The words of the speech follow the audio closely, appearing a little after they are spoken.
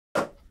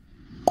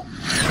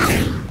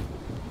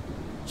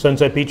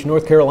Sunset Beach,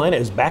 North Carolina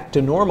is back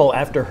to normal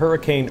after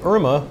Hurricane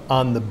Irma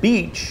on the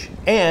beach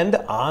and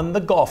on the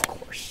golf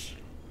course.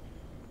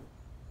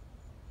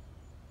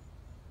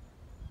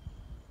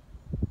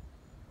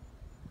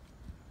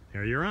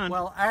 There you're on.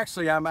 Well,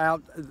 actually, I'm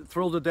out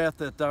thrilled to death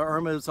that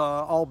Irma is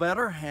all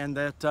better and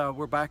that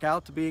we're back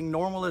out to being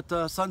normal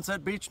at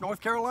Sunset Beach, North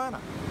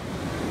Carolina.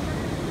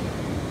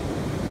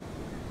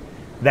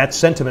 That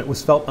sentiment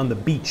was felt on the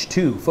beach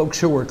too. Folks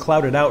who were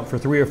clouded out for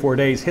 3 or 4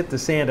 days hit the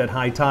sand at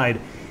high tide,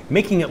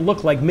 making it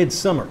look like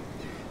midsummer.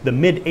 The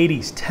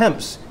mid-80s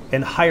temps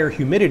and higher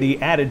humidity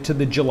added to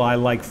the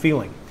July-like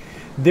feeling.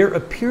 There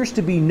appears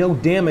to be no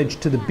damage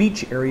to the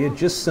beach area,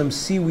 just some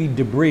seaweed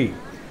debris.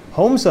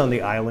 Homes on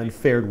the island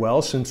fared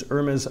well since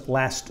Irma's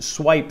last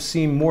swipe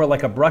seemed more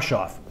like a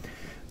brush-off.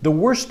 The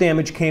worst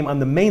damage came on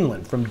the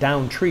mainland from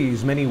downed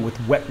trees, many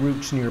with wet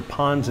roots near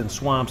ponds and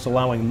swamps,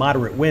 allowing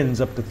moderate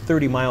winds up to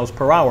 30 miles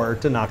per hour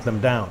to knock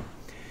them down.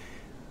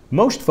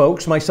 Most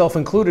folks, myself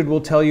included,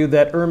 will tell you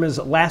that Irma's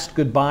last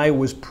goodbye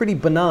was pretty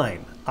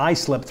benign. I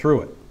slept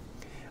through it.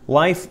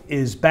 Life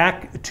is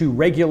back to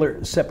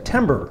regular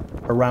September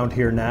around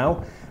here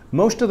now.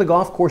 Most of the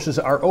golf courses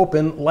are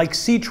open like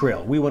Sea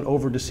Trail. We went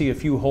over to see a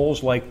few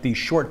holes like the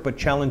short but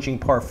challenging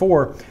par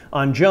 4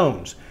 on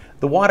Jones.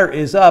 The water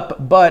is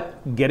up,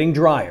 but getting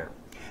drier.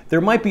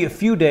 There might be a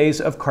few days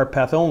of cart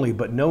path only,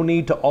 but no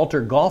need to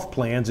alter golf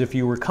plans if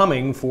you were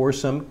coming for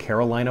some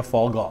Carolina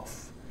fall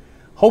golf.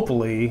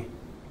 Hopefully,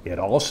 it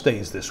all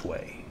stays this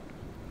way.